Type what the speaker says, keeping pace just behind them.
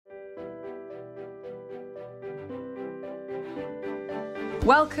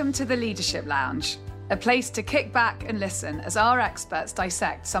Welcome to the Leadership Lounge, a place to kick back and listen as our experts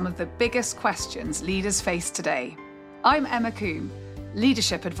dissect some of the biggest questions leaders face today. I'm Emma Coombe,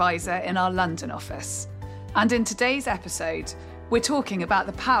 Leadership Advisor in our London office. And in today's episode, we're talking about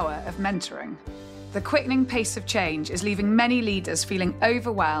the power of mentoring. The quickening pace of change is leaving many leaders feeling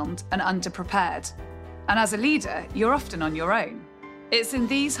overwhelmed and underprepared. And as a leader, you're often on your own. It's in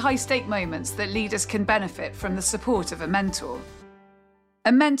these high-stake moments that leaders can benefit from the support of a mentor.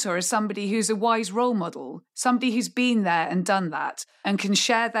 A mentor is somebody who's a wise role model, somebody who's been there and done that, and can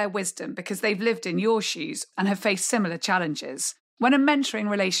share their wisdom because they've lived in your shoes and have faced similar challenges. When a mentoring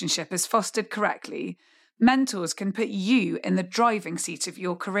relationship is fostered correctly, mentors can put you in the driving seat of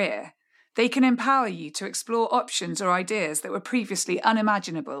your career. They can empower you to explore options or ideas that were previously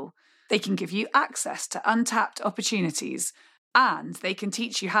unimaginable. They can give you access to untapped opportunities, and they can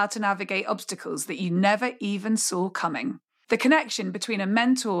teach you how to navigate obstacles that you never even saw coming. The connection between a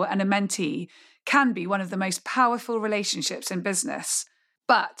mentor and a mentee can be one of the most powerful relationships in business.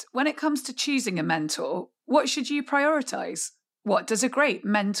 But when it comes to choosing a mentor, what should you prioritise? What does a great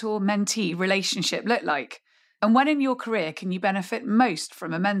mentor-mentee relationship look like? And when in your career can you benefit most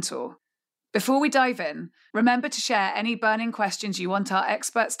from a mentor? Before we dive in, remember to share any burning questions you want our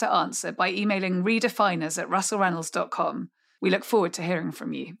experts to answer by emailing readerfiners@russellreynolds.com. We look forward to hearing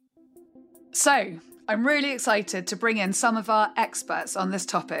from you. So, I'm really excited to bring in some of our experts on this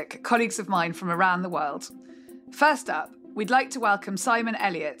topic, colleagues of mine from around the world. First up, we'd like to welcome Simon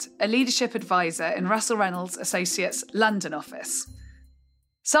Elliott, a leadership advisor in Russell Reynolds Associates' London office.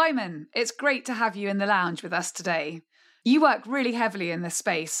 Simon, it's great to have you in the lounge with us today. You work really heavily in this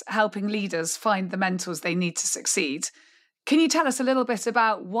space, helping leaders find the mentors they need to succeed. Can you tell us a little bit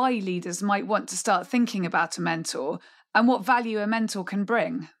about why leaders might want to start thinking about a mentor and what value a mentor can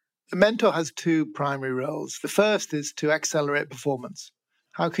bring? A mentor has two primary roles. The first is to accelerate performance.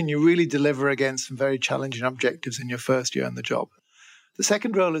 How can you really deliver against some very challenging objectives in your first year on the job? The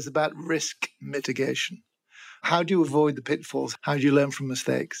second role is about risk mitigation. How do you avoid the pitfalls? How do you learn from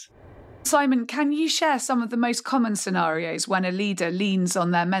mistakes? Simon, can you share some of the most common scenarios when a leader leans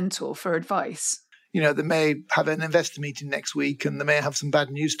on their mentor for advice? They may have an investor meeting next week and they may have some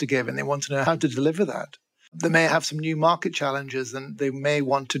bad news to give and they want to know how to deliver that. They may have some new market challenges and they may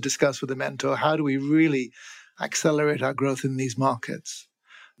want to discuss with a mentor, how do we really accelerate our growth in these markets?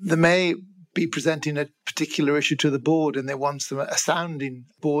 They may be presenting a particular issue to the board and they want a sounding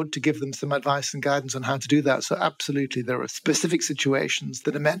board to give them some advice and guidance on how to do that. So absolutely, there are specific situations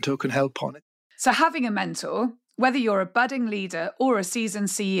that a mentor can help on. So having a mentor, whether you're a budding leader or a seasoned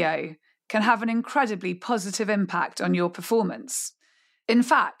CEO, can have an incredibly positive impact on your performance. In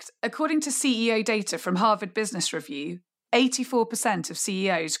fact, according to CEO data from Harvard Business Review, 84% of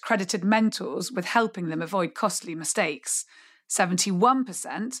CEOs credited mentors with helping them avoid costly mistakes.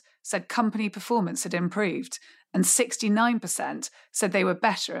 71% said company performance had improved, and 69% said they were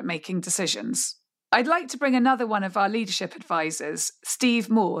better at making decisions. I'd like to bring another one of our leadership advisors, Steve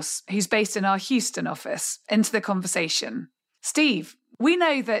Morse, who's based in our Houston office, into the conversation. Steve, we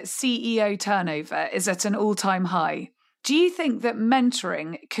know that CEO turnover is at an all-time high. Do you think that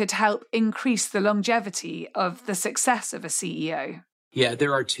mentoring could help increase the longevity of the success of a CEO? Yeah,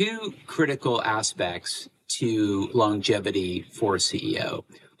 there are two critical aspects to longevity for a CEO.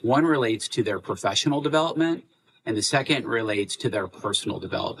 One relates to their professional development, and the second relates to their personal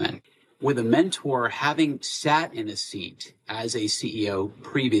development. With a mentor, having sat in a seat as a CEO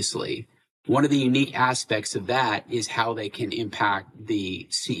previously, one of the unique aspects of that is how they can impact the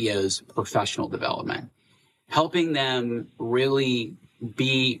CEO's professional development. Helping them really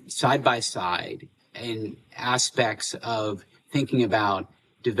be side by side in aspects of thinking about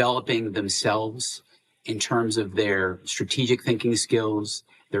developing themselves in terms of their strategic thinking skills,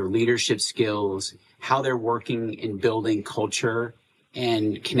 their leadership skills, how they're working in building culture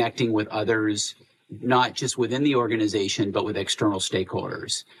and connecting with others, not just within the organization, but with external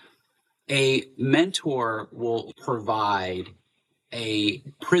stakeholders. A mentor will provide a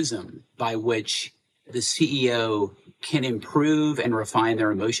prism by which the CEO can improve and refine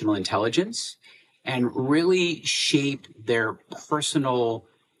their emotional intelligence and really shape their personal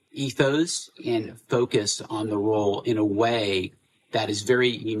ethos and focus on the role in a way that is very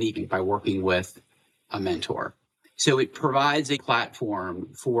unique by working with a mentor. So it provides a platform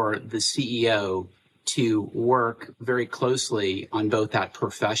for the CEO to work very closely on both that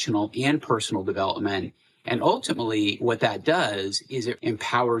professional and personal development. And ultimately, what that does is it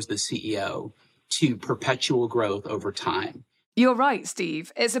empowers the CEO to perpetual growth over time. You're right,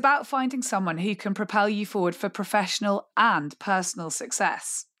 Steve. It's about finding someone who can propel you forward for professional and personal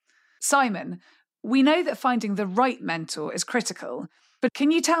success. Simon, we know that finding the right mentor is critical. But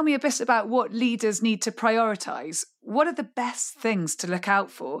can you tell me a bit about what leaders need to prioritise? What are the best things to look out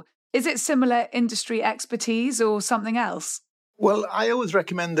for? Is it similar industry expertise or something else? Well, I always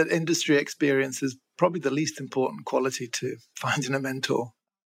recommend that industry experience is probably the least important quality to finding a mentor.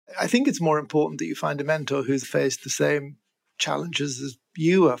 I think it's more important that you find a mentor who's faced the same challenges as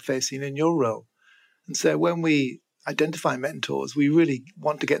you are facing in your role. And so when we identify mentors, we really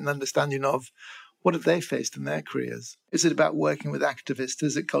want to get an understanding of what have they faced in their careers. Is it about working with activists?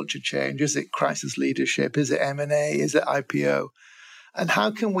 Is it culture change? Is it crisis leadership? Is it M&A? Is it IPO? And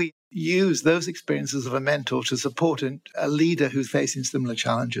how can we use those experiences of a mentor to support a leader who's facing similar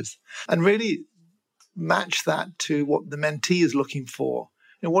challenges and really match that to what the mentee is looking for?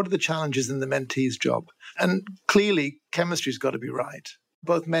 What are the challenges in the mentee's job? And clearly, chemistry's got to be right.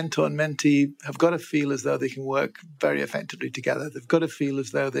 Both mentor and mentee have got to feel as though they can work very effectively together. They've got to feel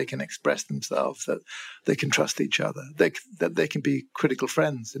as though they can express themselves, that they can trust each other, that they can be critical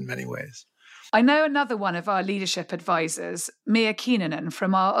friends in many ways. I know another one of our leadership advisors, Mia Keenanen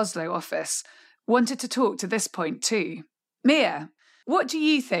from our Oslo office, wanted to talk to this point too. Mia, what do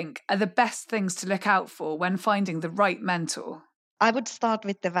you think are the best things to look out for when finding the right mentor? I would start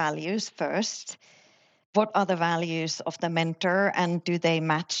with the values first. What are the values of the mentor and do they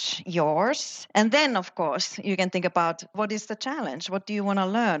match yours? And then, of course, you can think about what is the challenge? What do you want to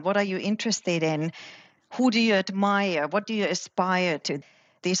learn? What are you interested in? Who do you admire? What do you aspire to?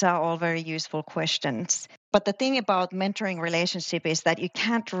 These are all very useful questions. But the thing about mentoring relationship is that you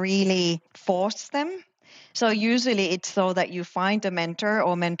can't really force them. So usually it's so that you find a mentor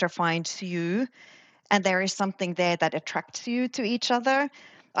or mentor finds you, and there is something there that attracts you to each other.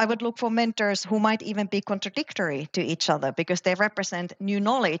 I would look for mentors who might even be contradictory to each other because they represent new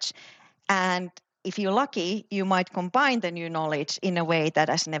knowledge. And if you're lucky, you might combine the new knowledge in a way that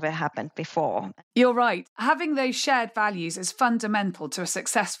has never happened before. You're right. Having those shared values is fundamental to a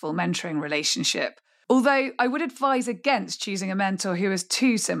successful mentoring relationship. Although I would advise against choosing a mentor who is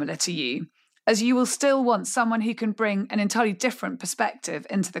too similar to you, as you will still want someone who can bring an entirely different perspective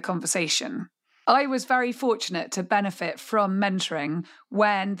into the conversation. I was very fortunate to benefit from mentoring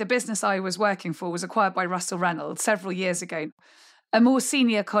when the business I was working for was acquired by Russell Reynolds several years ago. A more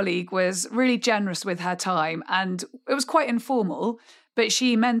senior colleague was really generous with her time and it was quite informal, but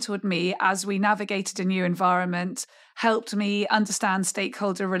she mentored me as we navigated a new environment, helped me understand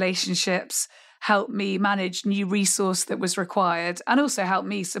stakeholder relationships, helped me manage new resource that was required, and also helped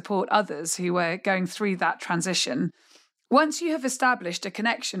me support others who were going through that transition. Once you have established a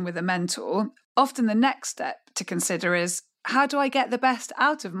connection with a mentor, often the next step to consider is, how do I get the best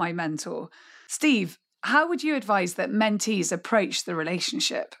out of my mentor? Steve, how would you advise that mentees approach the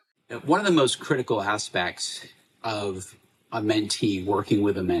relationship? One of the most critical aspects of a mentee working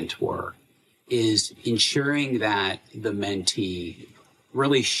with a mentor is ensuring that the mentee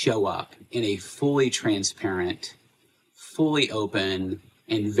really show up in a fully transparent, fully open,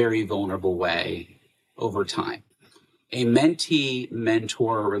 and very vulnerable way over time. A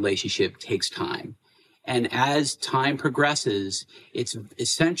mentee-mentor relationship takes time. And as time progresses, it's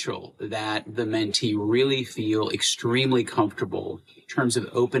essential that the mentee really feel extremely comfortable in terms of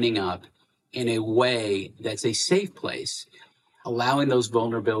opening up in a way that's a safe place, allowing those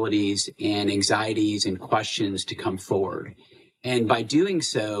vulnerabilities and anxieties and questions to come forward. And by doing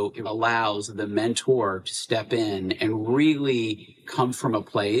so, it allows the mentor to step in and really come from a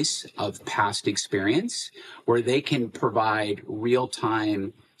place of past experience where they can provide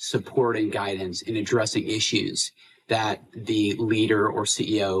real-time support and guidance in addressing issues that the leader or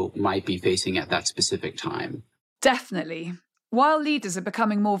CEO might be facing at that specific time. Definitely. While leaders are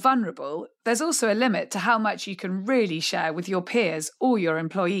becoming more vulnerable, there's also a limit to how much you can really share with your peers or your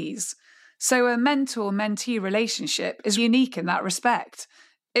employees. So a mentor-mentee relationship is unique in that respect.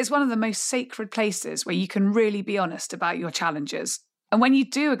 It's one of the most sacred places where you can really be honest about your challenges. And when you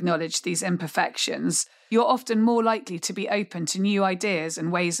do acknowledge these imperfections, you're often more likely to be open to new ideas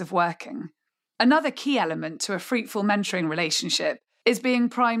and ways of working. Another key element to a fruitful mentoring relationship is being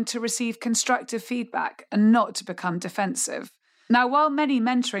primed to receive constructive feedback and not to become defensive. Now, while many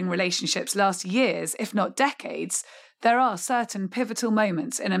mentoring relationships last years, if not decades, there are certain pivotal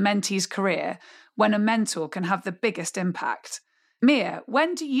moments in a mentee's career when a mentor can have the biggest impact. Mia,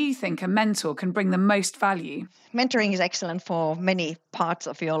 when do you think a mentor can bring the most value? Mentoring is excellent for many parts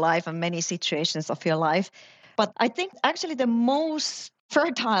of your life and many situations of your life. But I think actually the most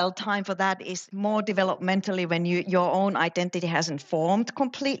fertile time for that is more developmentally when your own identity hasn't formed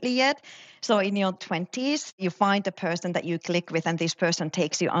completely yet. So in your 20s, you find a person that you click with and this person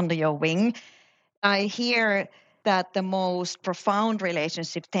takes you under your wing. I hear that the most profound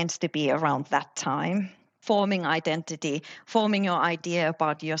relationship tends to be around that time. forming identity, forming your idea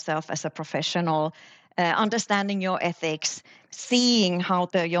about yourself as a professional, understanding your ethics, seeing how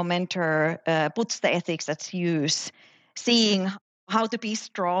your mentor puts the ethics at use, seeing how to be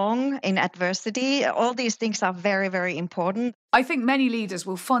strong in adversity. All these things are very, very important. I think many leaders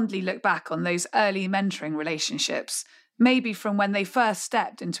will fondly look back on those early mentoring relationships, maybe from when they first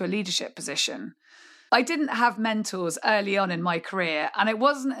stepped into a leadership position. I didn't have mentors early on in my career, and it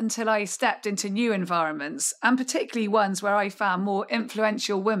wasn't until I stepped into new environments, and particularly ones where I found more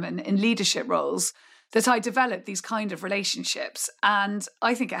influential women in leadership roles, that I developed these kind of relationships. And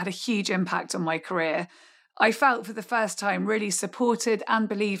I think it had a huge impact on my career. I felt for the first time really supported and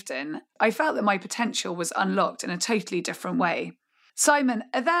believed in. I felt that my potential was unlocked in a totally different way. Simon,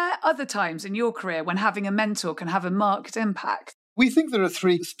 are there other times in your career when having a mentor can have a marked impact? We think there are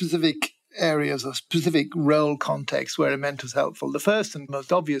three specific areas or specific role contexts where a mentor is helpful. The first and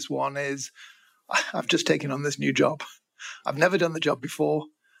most obvious one is, I've just taken on this new job. I've never done the job before.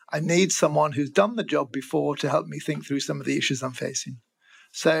 I need someone who's done the job before to help me think through some of the issues I'm facing.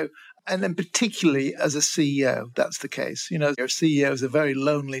 So, and then particularly as a CEO, that's the case. You know, your CEO is a very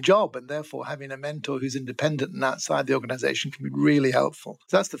lonely job, and therefore having a mentor who's independent and outside the organization can be really helpful.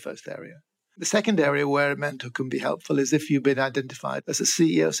 So that's the first area. The second area where a mentor can be helpful is if you've been identified as a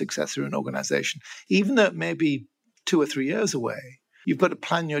CEO successor in an organization. Even though it may be 2 or 3 years away, you've got to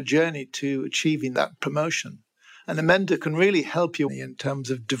plan your journey to achieving that promotion. And a mentor can really help you in terms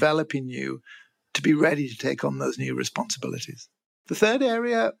of developing you to be ready to take on those new responsibilities. The third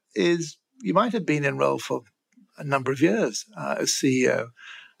area is you might have been in role for a number of years as CEO,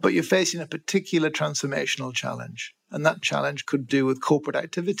 but you're facing a particular transformational challenge. And that challenge could do with corporate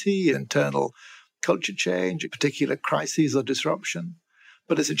activity, internal culture change, particular crises or disruption.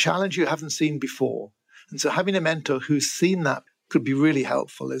 But it's a challenge you haven't seen before. And so having a mentor who's seen that could be really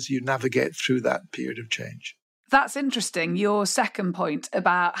helpful as you navigate through that period of change. That's interesting, your second point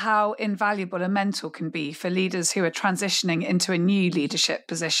about how invaluable a mentor can be for leaders who are transitioning into a new leadership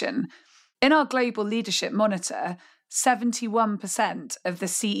position. In our Global Leadership Monitor, 71% of the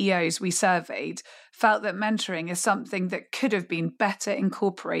CEOs we surveyed felt that mentoring is something that could have been better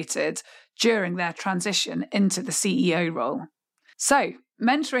incorporated during their transition into the CEO role. So,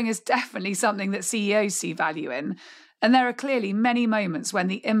 mentoring is definitely something that CEOs see value in, and there are clearly many moments when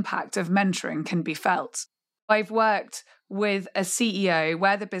the impact of mentoring can be felt. I've worked with a CEO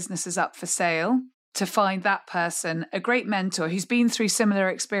where the business is up for sale to find that person a great mentor who's been through similar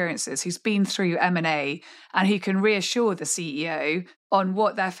experiences, who's been through M&A, and who can reassure the CEO on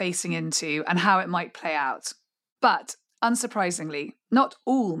what they're facing into and how it might play out. But unsurprisingly, not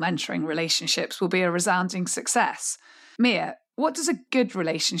all mentoring relationships will be a resounding success. Mia, what does a good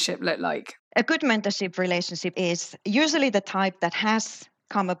relationship look like? A good mentorship relationship is usually the type that has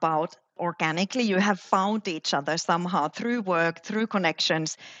come about organically. You have found each other somehow through work, through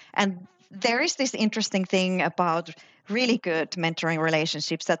connections. And there is this interesting thing about really good mentoring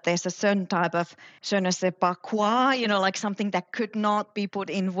relationships that there's a certain type of je ne sais pas quoi, like something that could not be put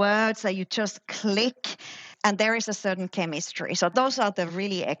in words, that you just click. And there is a certain chemistry. So those are the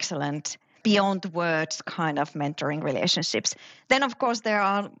really excellent beyond words kind of mentoring relationships. Then, of course, there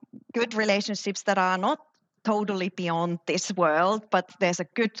are good relationships that are not totally beyond this world, but there's a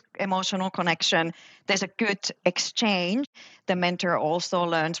good emotional connection. There's a good exchange. The mentor also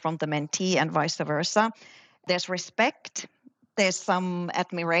learns from the mentee and vice versa. There's respect. There's some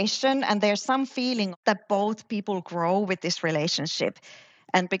admiration, and there's some feeling that both people grow with this relationship.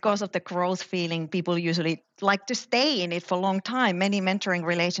 And because of the growth feeling, people usually like to stay in it for a long time. Many mentoring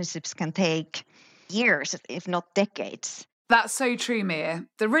relationships can take years, if not decades. That's so true, Mia.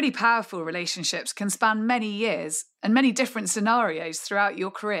 The really powerful relationships can span many years and many different scenarios throughout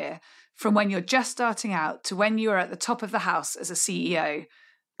your career, from when you're just starting out to when you are at the top of the house as a CEO.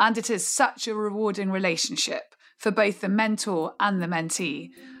 And it is such a rewarding relationship for both the mentor and the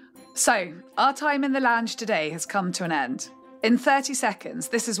mentee. So, our time in the lounge today has come to an end. In 30 seconds,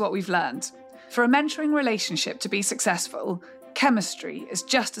 this is what we've learned. For a mentoring relationship to be successful, chemistry is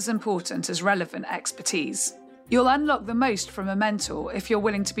just as important as relevant expertise. You'll unlock the most from a mentor if you're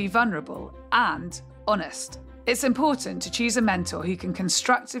willing to be vulnerable and honest. It's important to choose a mentor who can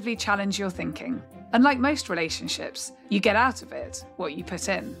constructively challenge your thinking. And like most relationships, you get out of it what you put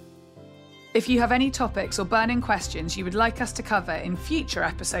in. If you have any topics or burning questions you would like us to cover in future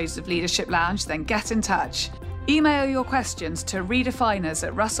episodes of Leadership Lounge, then get in touch. Email your questions to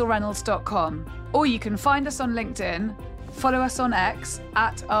redefiners@russellreynolds.com, or you can find us on LinkedIn, follow us on X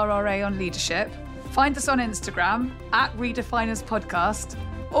 @RRA on Leadership, find us on Instagram @Redefiners Podcast,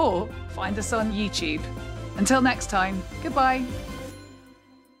 or find us on YouTube. Until next time, goodbye.